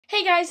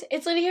Hey guys,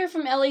 it's Lydia here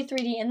from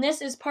LA3D, and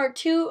this is part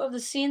 2 of the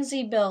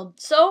CNC Build.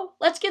 So,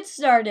 let's get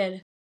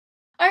started.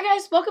 Alright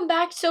guys, welcome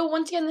back. So,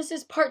 once again, this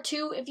is part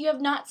 2. If you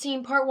have not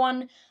seen part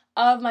 1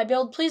 of my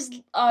build,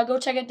 please go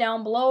check it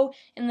down below.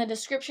 In the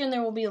description,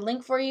 there will be a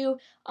link for you.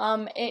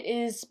 It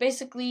is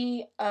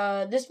basically,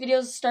 this video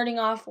is starting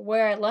off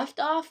where I left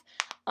off.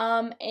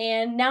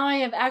 And now I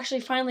have actually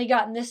finally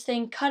gotten this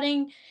thing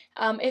cutting.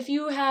 If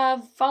you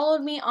have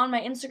followed me on my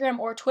Instagram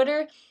or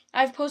Twitter,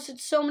 I've posted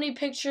so many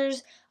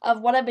pictures of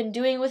what I've been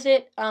doing with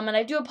it, and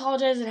I do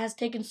apologize it has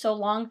taken so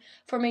long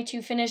for me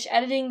to finish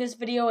editing this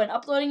video and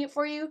uploading it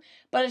for you,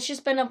 but it's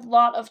just been a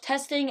lot of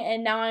testing,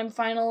 and now I'm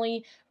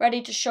finally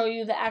ready to show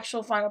you the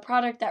actual final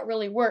product that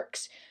really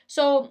works.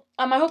 So,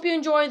 I hope you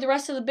enjoy the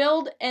rest of the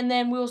build, and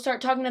then we will start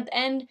talking at the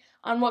end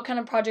on what kind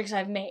of projects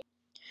I've made.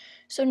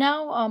 So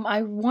now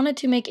I wanted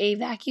to make a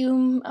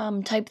vacuum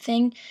type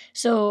thing,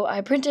 so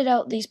I printed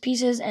out these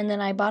pieces and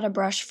then I bought a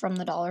brush from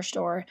the dollar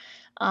store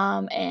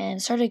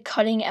and started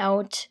cutting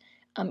out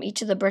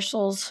each of the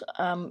bristles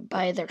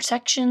by their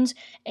sections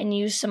and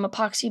use some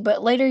epoxy.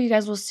 But later you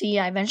guys will see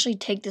I eventually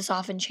take this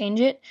off and change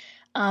it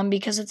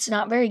because it's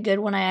not very good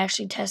when I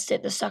actually test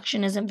it. The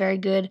suction isn't very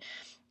good.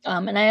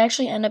 And I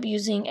actually end up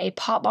using a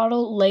pop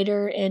bottle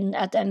later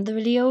at the end of the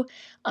video,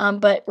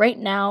 but right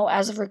now,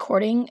 as of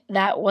recording,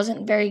 that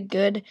wasn't very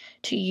good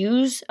to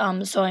use,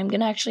 so I'm going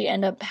to actually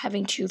end up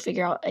having to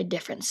figure out a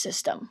different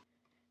system.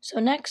 So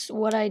next,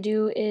 what I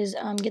do is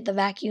get the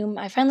vacuum.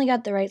 I finally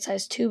got the right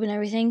size tube and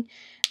everything,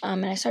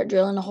 and I start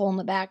drilling a hole in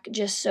the back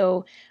just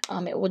so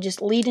it will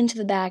just lead into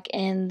the back,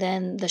 and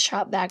then the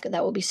shop vac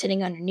that will be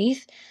sitting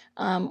underneath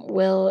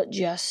will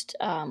just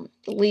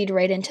lead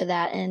right into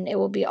that, and it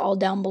will be all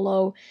down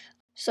below.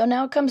 So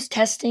now comes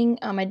testing.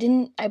 I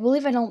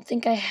don't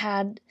think I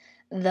had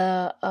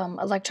the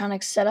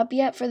electronics set up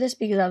yet for this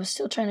because I was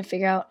still trying to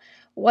figure out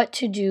what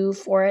to do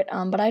for it,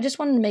 but I just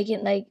wanted to make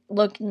it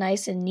look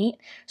nice and neat,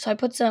 so I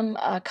put some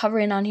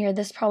covering on here.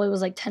 This probably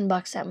was like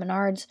 $10 at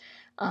Menards,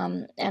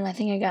 and I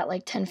think I got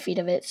like 10 feet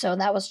of it, so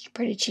that was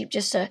pretty cheap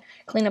just to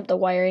clean up the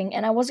wiring.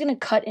 And I was going to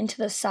cut into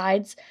the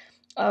sides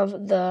of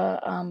the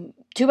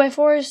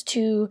 2x4s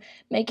to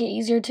make it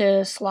easier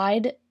to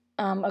slide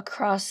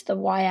across the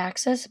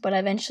y-axis, but I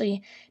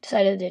eventually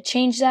decided to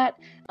change that.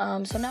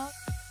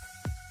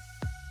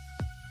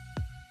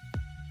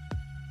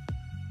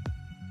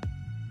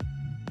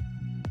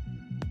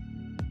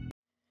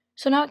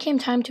 So now it came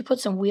time to put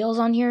some wheels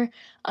on here.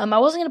 I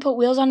wasn't going to put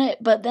wheels on it,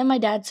 but then my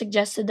dad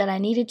suggested that I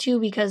needed to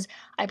because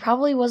I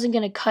probably wasn't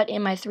going to cut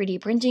in my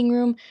 3D printing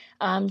room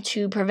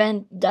to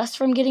prevent dust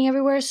from getting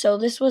everywhere. So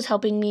this was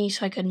helping me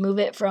so I could move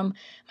it from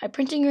my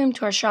printing room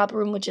to our shop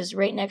room, which is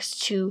right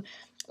next to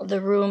the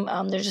room.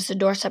 There's just a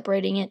door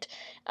separating it.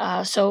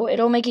 So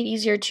it'll make it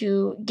easier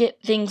to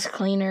get things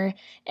cleaner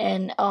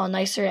and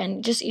nicer,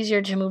 and just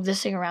easier to move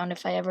this thing around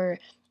if I ever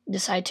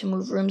decide to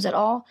move rooms at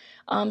all.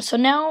 So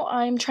now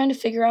I'm trying to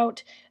figure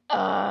out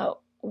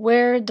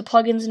where the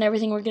plugins and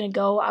everything were going to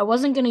go. I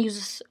wasn't going to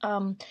use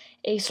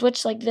a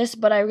switch like this,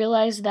 but I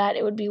realized that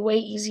it would be way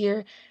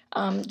easier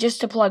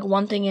just to plug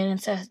one thing in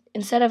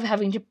instead of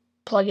having to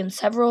plug in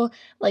several,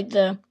 like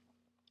the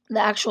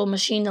actual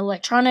machine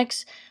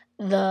electronics,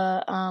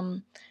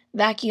 the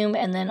vacuum,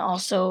 and then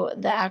also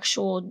the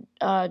actual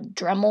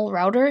Dremel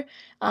router.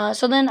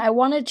 So then I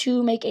wanted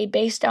to make a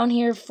base down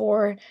here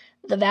for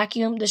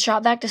the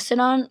shop vac to sit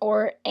on,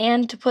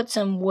 and to put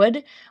some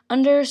wood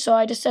under. So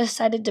I just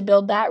decided to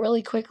build that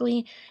really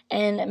quickly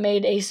and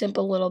made a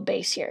simple little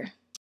base here.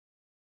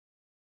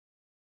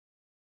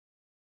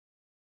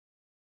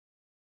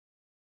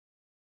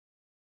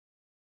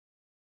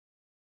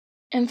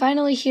 And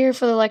finally here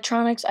for the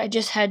electronics, I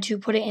just had to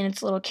put it in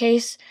its little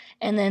case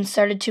and then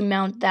started to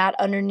mount that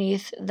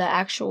underneath the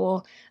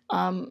actual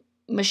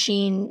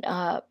machine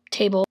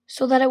table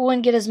so that it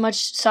wouldn't get as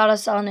much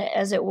sawdust on it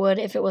as it would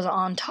if it was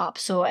on top.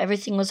 So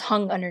everything was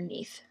hung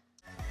underneath.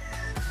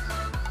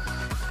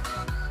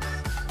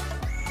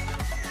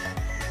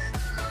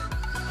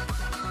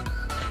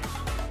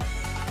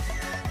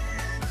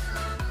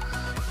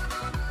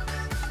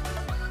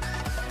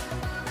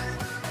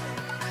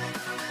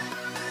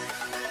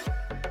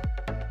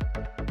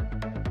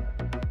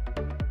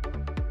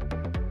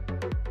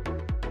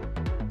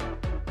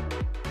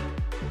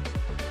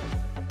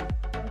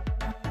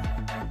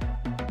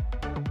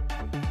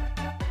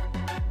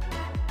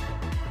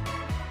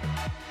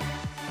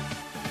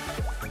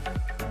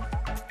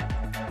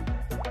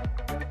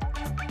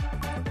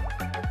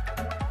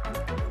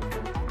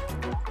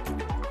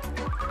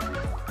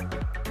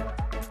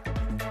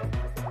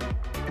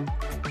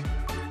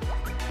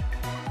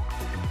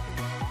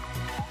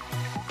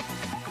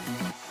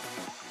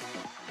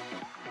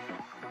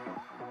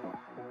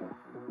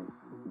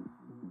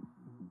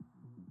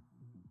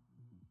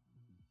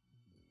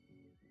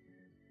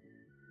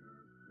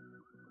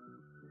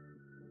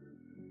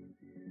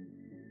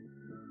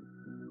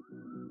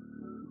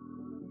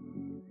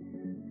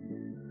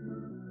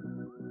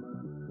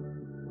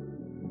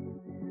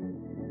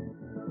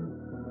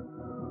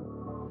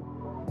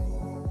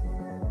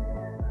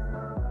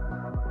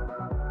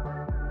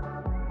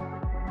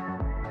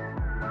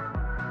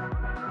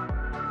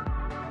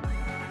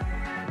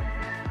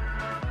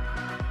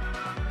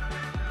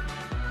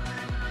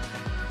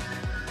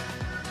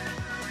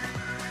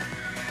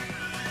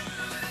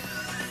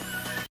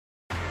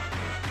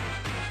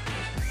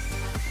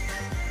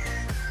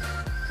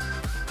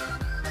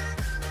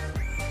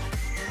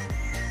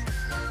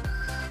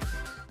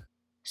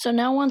 So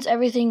now once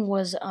everything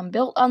was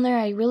built on there,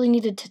 I really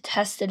needed to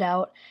test it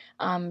out,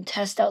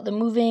 test out the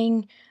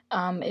moving,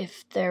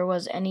 if there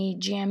was any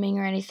jamming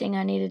or anything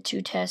I needed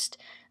to test,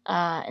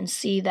 and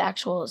see the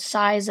actual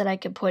size that I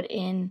could put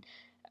in,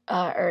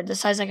 or the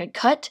size I could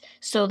cut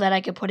so that I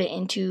could put it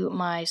into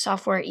my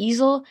software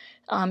Easel.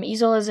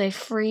 Easel is a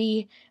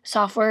free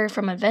software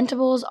from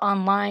Inventables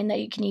online that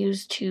you can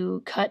use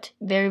to cut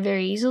very,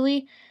 very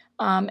easily,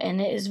 and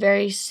it is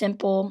very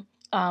simple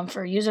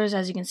for users,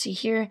 as you can see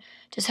here.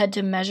 Just had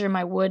to measure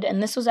my wood,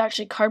 and this was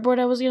actually cardboard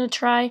I was going to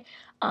try,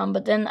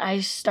 but then I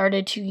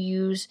started to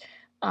use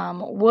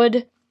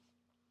wood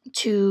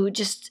to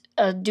just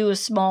do a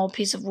small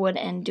piece of wood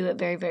and do it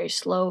very, very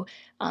slow,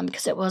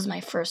 because it was my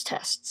first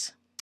tests.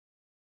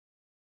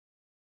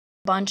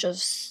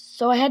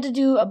 So I had to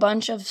do a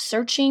bunch of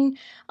searching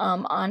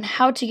on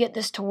how to get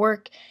this to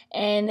work,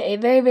 and a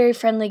very, very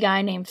friendly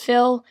guy named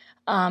Phil,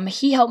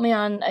 he helped me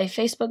on a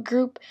Facebook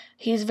group.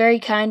 He's very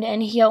kind,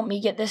 and he helped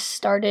me get this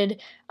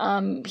started.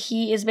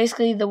 He is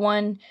basically the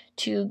one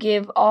to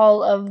give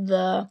all of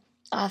the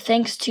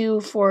thanks to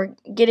for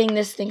getting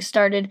this thing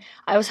started.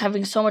 I was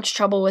having so much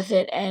trouble with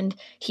it, and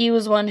he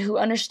was one who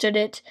understood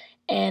it,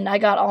 and I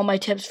got all my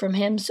tips from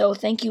him. So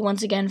thank you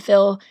once again,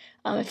 Phil,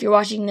 if you're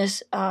watching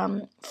this,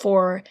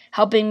 for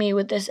helping me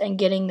with this and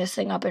getting this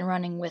thing up and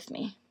running with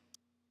me.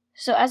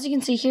 So as you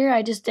can see here,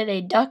 I just did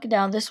a duck.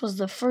 Now this was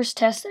the first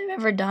test I've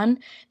ever done.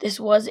 This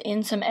was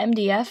in some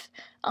MDF,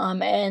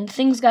 and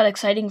things got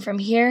exciting from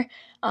here.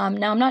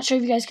 Now I'm not sure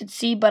if you guys could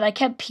see, but I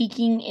kept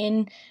peeking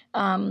in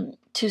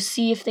to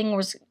see if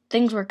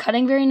things were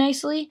cutting very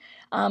nicely.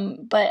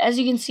 But as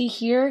you can see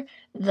here,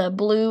 the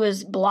blue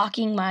is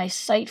blocking my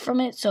sight from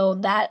it, so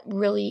that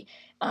really,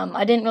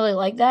 I didn't really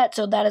like that.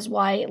 So that is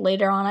why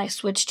later on I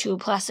switched to a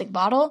plastic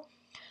bottle.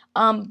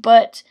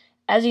 But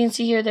as you can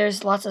see here,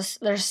 there's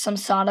some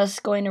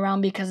sawdust going around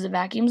because the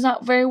vacuum's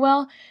not very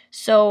well.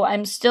 So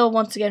I'm still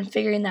once again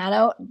figuring that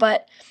out.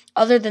 But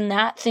other than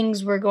that,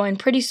 things were going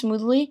pretty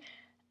smoothly.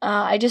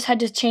 I just had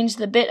to change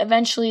the bit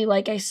eventually,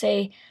 like I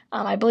say.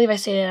 I believe I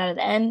say it at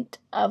the end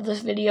of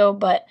this video,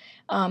 but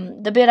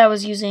the bit I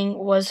was using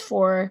was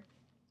for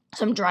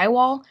some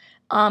drywall.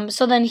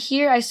 So then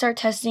here I start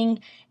testing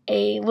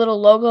a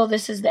little logo.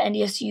 This is the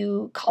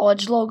NDSU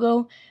college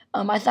logo.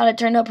 I thought it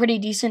turned out pretty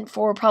decent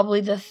for probably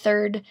the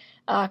third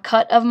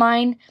cut of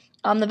mine.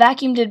 The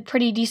vacuum did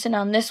pretty decent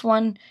on this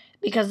one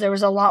because there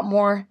was a lot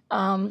more.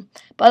 But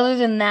other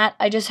than that,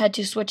 I just had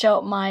to switch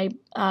out my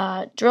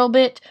drill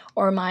bit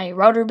or my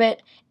router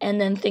bit, and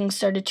then things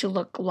started to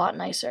look a lot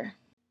nicer.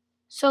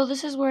 So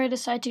this is where I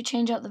decided to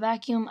change out the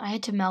vacuum. I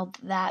had to melt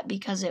that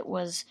because it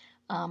was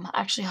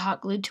actually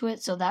hot glued to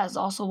it, so that is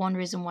also one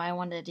reason why I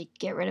wanted to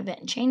get rid of it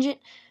and change it.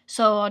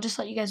 So I'll just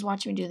let you guys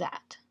watch me do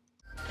that.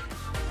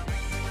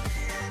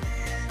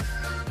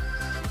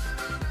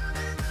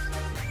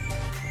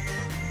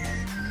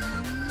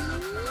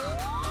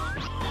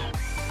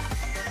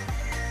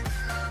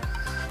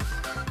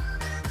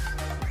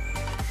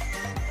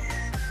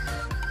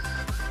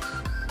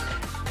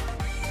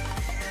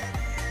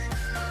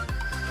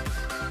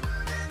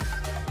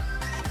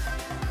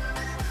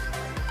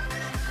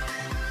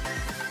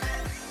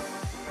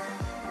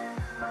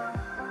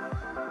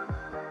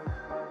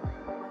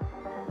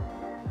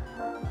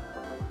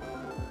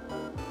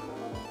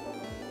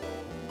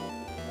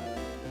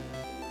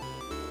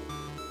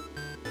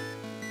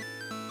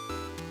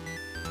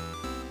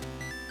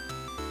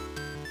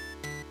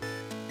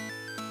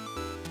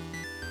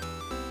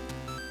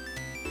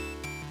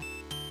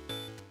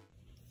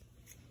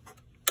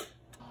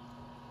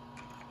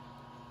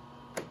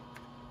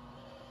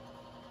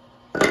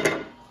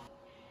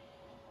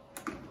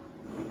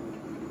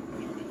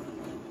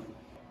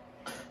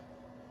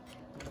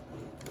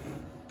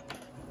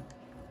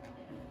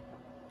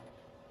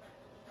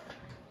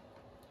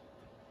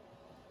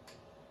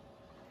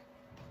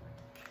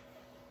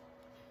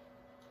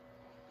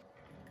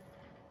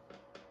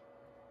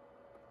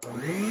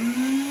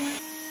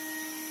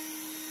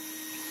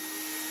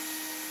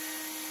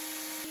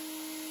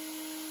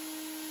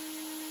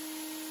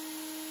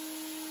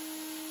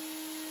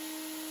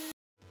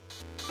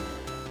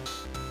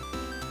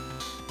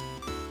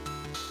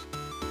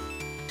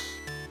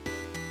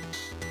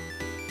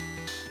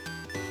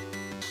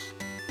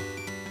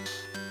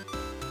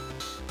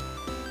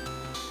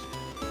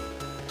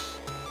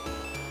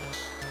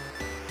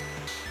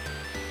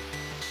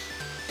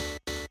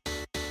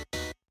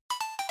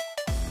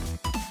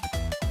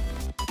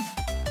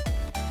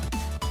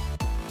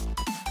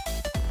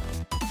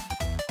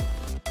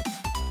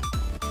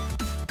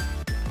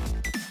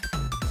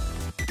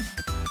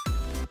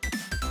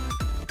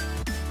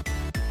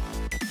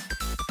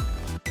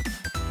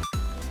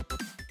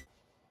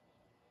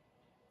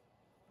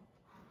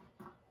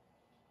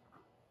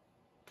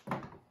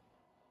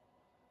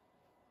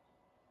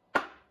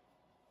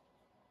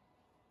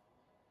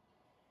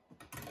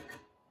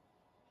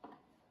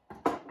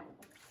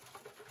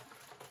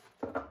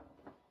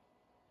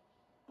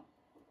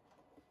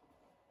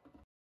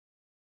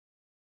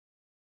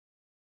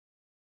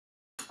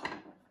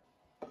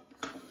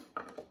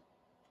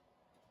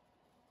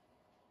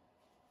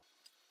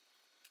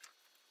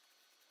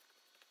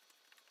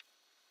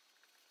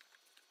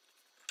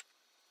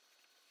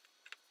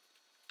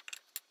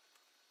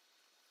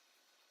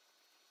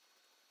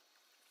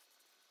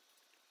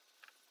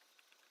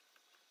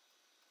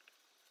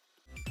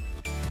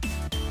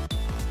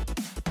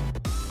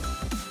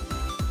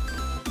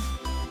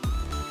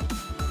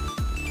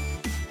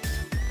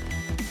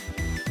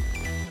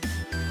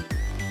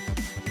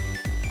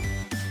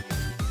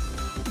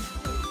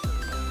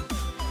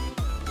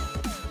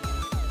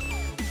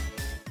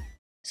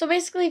 So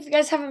basically, if you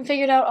guys haven't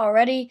figured out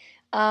already,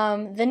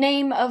 the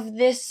name of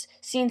this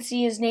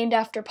CNC is named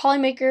after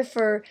Polymaker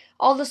for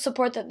all the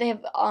support that they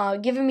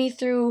have given me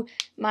through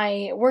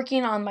my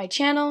working on my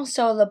channel.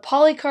 So the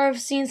Polycarve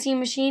CNC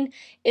machine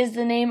is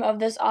the name of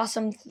this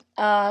awesome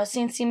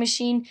CNC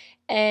machine,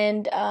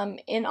 and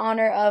in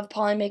honor of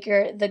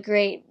Polymaker, the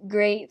great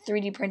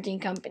 3D printing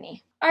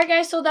company. Alright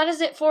guys, so that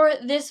is it for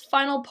this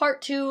final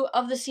part 2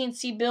 of the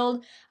CNC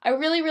build. I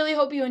really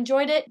hope you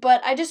enjoyed it, but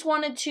I just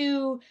wanted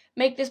to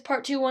make this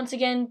part 2 once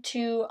again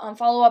to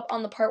follow up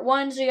on the part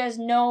 1 so you guys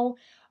know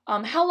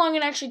how long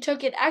it actually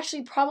took. It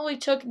actually probably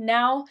took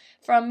now,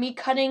 from me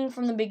cutting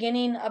from the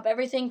beginning of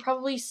everything,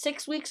 probably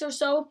 6 weeks or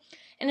so,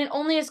 and it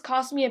only has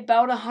cost me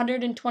about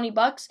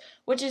 $120,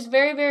 which is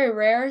very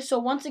rare. So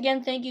once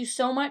again, thank you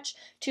so much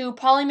to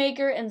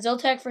Polymaker and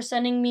Ziltech for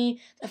sending me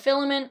the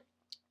filament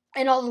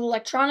and all the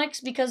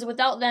electronics, because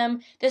without them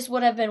this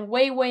would have been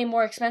way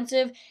more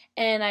expensive,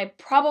 and I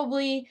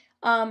probably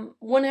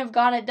wouldn't have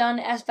got it done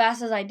as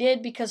fast as I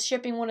did because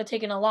shipping would have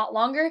taken a lot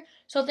longer.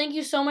 So thank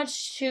you so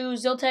much to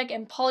Ziltech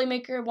and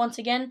Polymaker once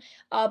again.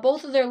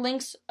 Both of their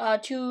links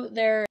to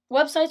their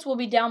websites will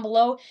be down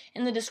below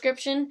in the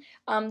description.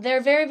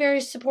 They're very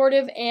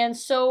supportive and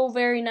so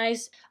very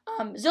nice.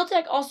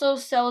 Ziltech also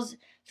sells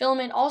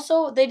filament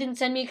also. They didn't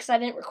send me because I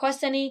didn't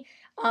request any.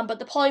 But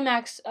the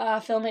Polymax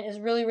filament is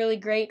really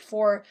great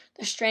for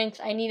the strength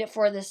I need it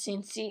for this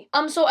CNC.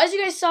 So as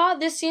you guys saw,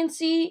 this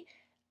CNC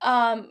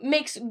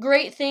makes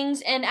great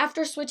things, and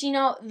after switching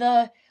out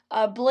the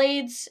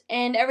blades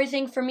and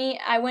everything, for me,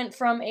 I went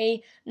from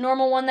a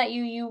normal one that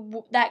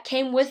that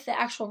came with the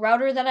actual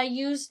router that I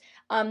used,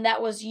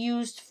 that was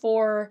used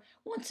for,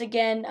 once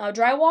again,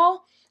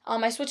 drywall.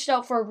 I switched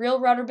out for a real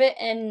router bit,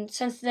 and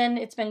since then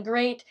it's been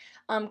great.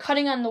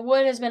 Cutting on the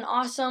wood has been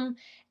awesome,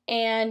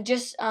 and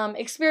just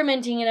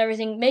experimenting and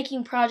everything,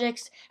 making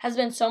projects has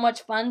been so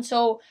much fun.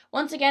 So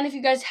once again, if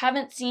you guys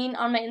haven't seen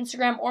on my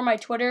Instagram or my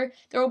Twitter,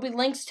 there will be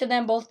links to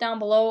them both down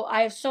below.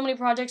 I have so many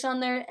projects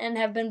on there and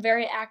have been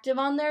very active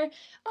on there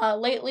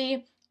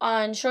lately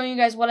on showing you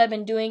guys what I've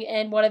been doing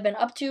and what I've been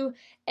up to,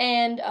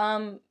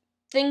 and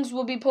things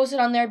will be posted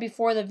on there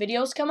before the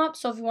videos come up.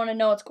 So if you want to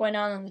know what's going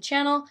on the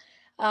channel,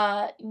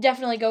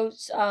 definitely go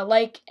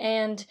like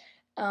and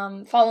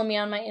follow me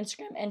on my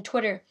Instagram and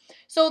Twitter.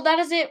 So that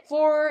is it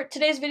for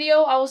today's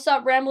video. I will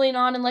stop rambling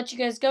on and let you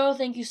guys go.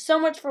 Thank you so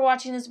much for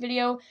watching this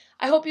video.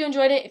 I hope you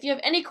enjoyed it. If you have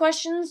any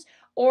questions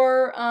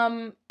or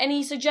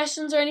any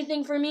suggestions or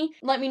anything for me,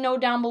 let me know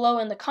down below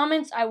in the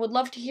comments. I would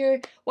love to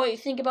hear what you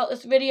think about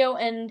this video,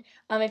 and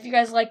if you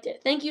guys liked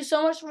it. Thank you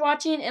so much for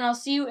watching, and I'll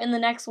see you in the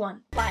next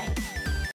one. Bye.